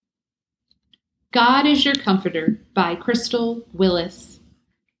God is Your Comforter by Crystal Willis.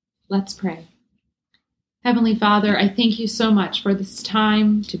 Let's pray. Heavenly Father, I thank You so much for this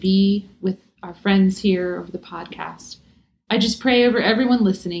time to be with our friends here over the podcast. I just pray over everyone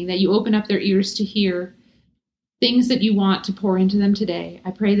listening that You open up their ears to hear things that You want to pour into them today.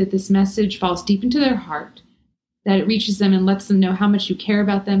 I pray that this message falls deep into their heart, that it reaches them and lets them know how much You care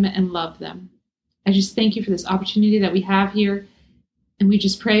about them and love them. I just thank You for this opportunity that we have here, and we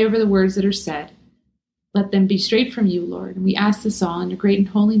just pray over the words that are said. Let them be straight from You, Lord, and we ask this all in Your great and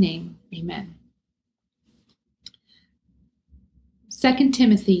holy name. Amen. 2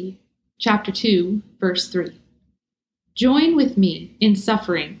 Timothy chapter 2, verse 3. Join with me in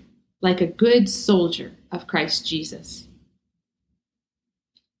suffering like a good soldier of Christ Jesus.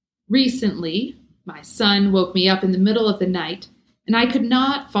 Recently, my son woke me up in the middle of the night, and I could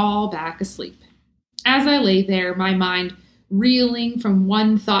not fall back asleep. As I lay there, my mind reeling from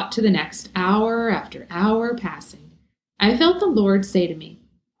one thought to the next, hour after hour passing, I felt the Lord say to me,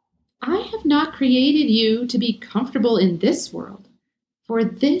 I have not created you to be comfortable in this world, for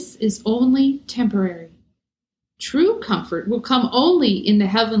this is only temporary. True comfort will come only in the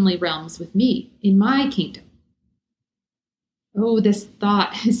heavenly realms with me, in my kingdom. Oh, this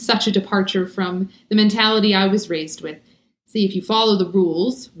thought is such a departure from the mentality I was raised with. See, if you follow the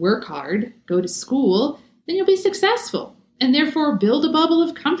rules, work hard, go to school, then you'll be successful, and therefore build a bubble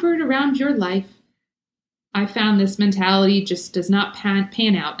of comfort around your life. I found this mentality just does not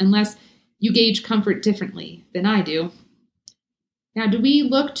pan out unless you gauge comfort differently than I do. Now, do we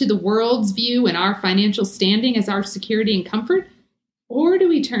look to the world's view and our financial standing as our security and comfort, or do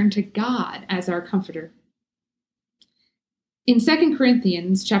we turn to God as our comforter? In 2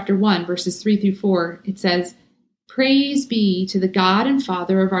 Corinthians chapter 1, verses 3 through 4, it says, Praise be to the God and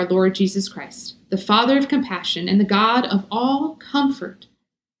Father of our Lord Jesus Christ, the Father of compassion and the God of all comfort,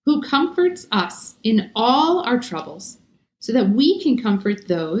 who comforts us in all our troubles, so that we can comfort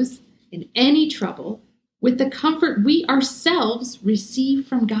those in any trouble with the comfort we ourselves receive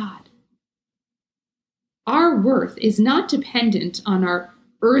from God. Our worth is not dependent on our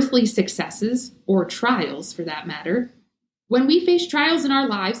earthly successes or trials, for that matter. When we face trials in our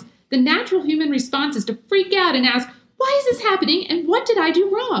lives, the natural human response is to freak out and ask, why is this happening and what did I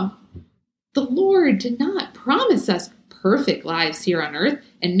do wrong? The Lord did not promise us perfect lives here on earth,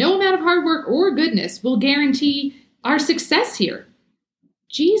 and no amount of hard work or goodness will guarantee our success here.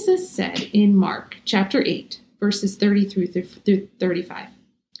 Jesus said in Mark chapter 8, verses 30 through 35,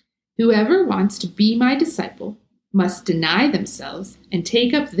 Whoever wants to be my disciple must deny themselves and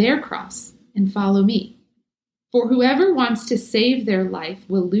take up their cross and follow me. For whoever wants to save their life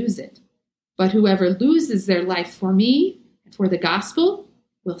will lose it, but whoever loses their life for me and for the gospel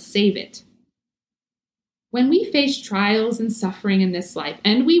will save it. When we face trials and suffering in this life,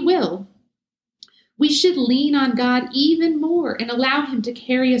 and we will, we should lean on God even more and allow Him to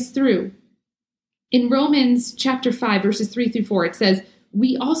carry us through. In Romans chapter 5, verses 3 through 4, it says,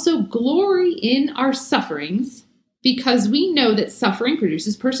 We also glory in our sufferings because we know that suffering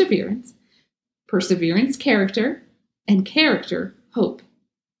produces perseverance, perseverance, character, and character, hope.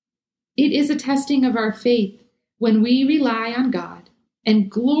 It is a testing of our faith when we rely on God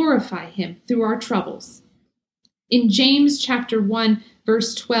and glorify Him through our troubles. In James chapter 1,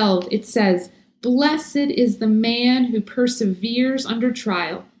 verse 12, it says, Blessed is the man who perseveres under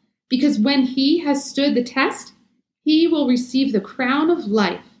trial, because when he has stood the test, he will receive the crown of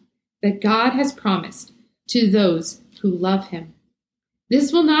life that God has promised to those who love Him.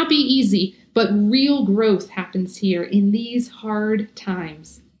 This will not be easy, but real growth happens here in these hard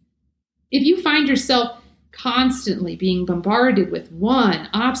times. If you find yourself constantly being bombarded with one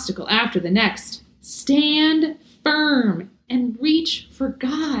obstacle after the next, stand firm and reach for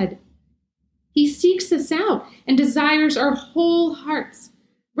God. He seeks us out and desires our whole hearts,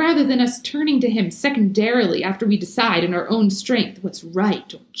 rather than us turning to Him secondarily after we decide in our own strength what's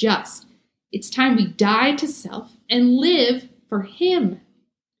right or just. It's time we die to self and live for Him.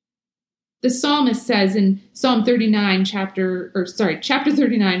 The psalmist says in Psalm 39, chapter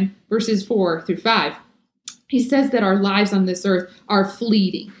 39, verses 4 through 5, he says that our lives on this earth are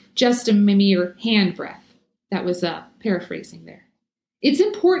fleeting, just a mere handbreadth. That was paraphrasing there. It's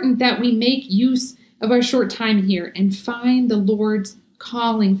important that we make use of our short time here and find the Lord's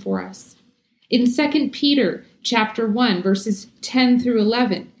calling for us. In 2 Peter chapter 1, verses 10 through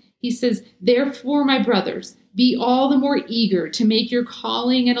 11, he says, Therefore, my brothers, be all the more eager to make your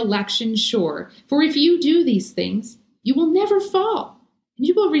calling and election sure. For if you do these things, you will never fall, and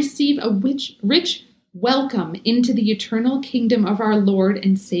you will receive a rich welcome into the eternal kingdom of our Lord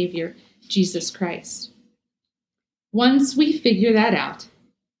and Savior, Jesus Christ. Once we figure that out,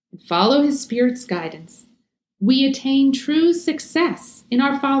 and follow his Spirit's guidance, we attain true success in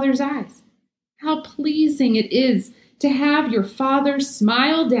our Father's eyes. How pleasing it is to have your Father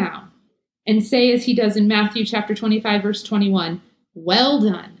smile down and say, as he does in Matthew chapter 25, verse 21, "Well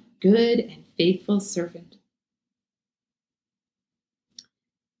done, good and faithful servant."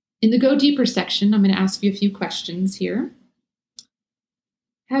 In the Go Deeper section, I'm going to ask you a few questions here.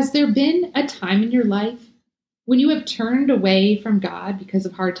 Has there been a time in your life when you have turned away from God because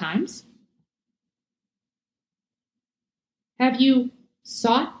of hard times? Have you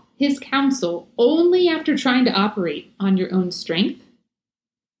sought his counsel only after trying to operate on your own strength?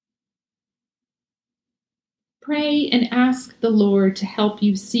 Pray and ask the Lord to help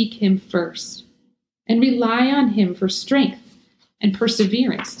you seek him first and rely on him for strength and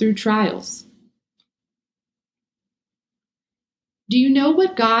perseverance through trials. Do you know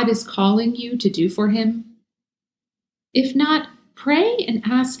what God is calling you to do for him? If not, pray and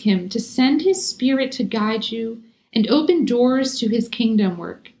ask him to send his Spirit to guide you and open doors to his kingdom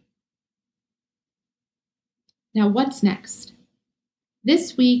work. Now, what's next?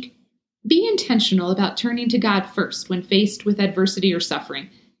 This week, be intentional about turning to God first when faced with adversity or suffering.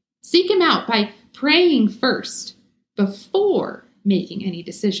 Seek him out by praying first before making any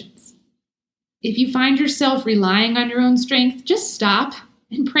decisions. If you find yourself relying on your own strength, just stop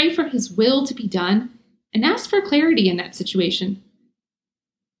and pray for his will to be done and ask for clarity in that situation.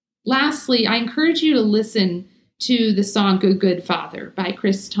 Lastly, I encourage you to listen to the song Good, Good Father by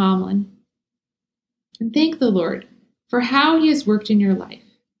Chris Tomlin. And thank the Lord for how he has worked in your life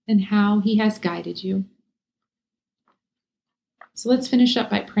and how he has guided you. So let's finish up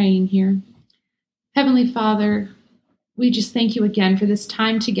by praying here. Heavenly Father, we just thank you again for this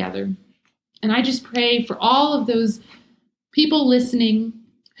time together. And I just pray for all of those people listening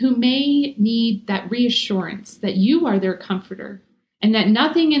who may need that reassurance that you are their comforter and that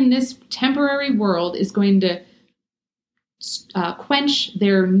nothing in this temporary world is going to quench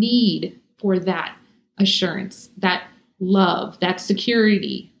their need for that assurance, that love, that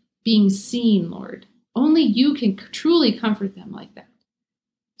security, being seen, Lord. Only you can truly comfort them like that.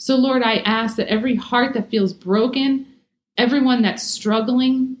 So, Lord, I ask that every heart that feels broken, everyone that's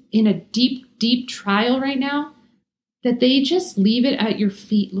struggling in a deep, deep trial right now, that they just leave it at your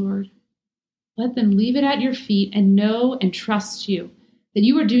feet, Lord. Let them leave it at your feet and know and trust you, that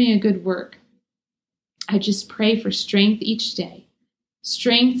you are doing a good work. I just pray for strength each day,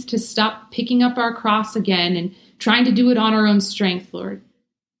 strength to stop picking up our cross again and trying to do it on our own strength, Lord.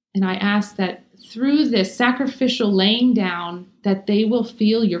 And I ask that through this sacrificial laying down, that they will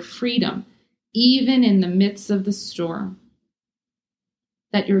feel your freedom, even in the midst of the storm.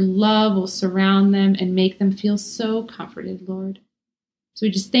 That your love will surround them and make them feel so comforted, Lord. So we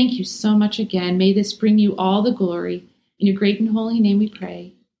just thank you so much again. May this bring you all the glory. In your great and holy name we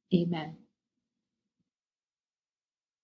pray. Amen.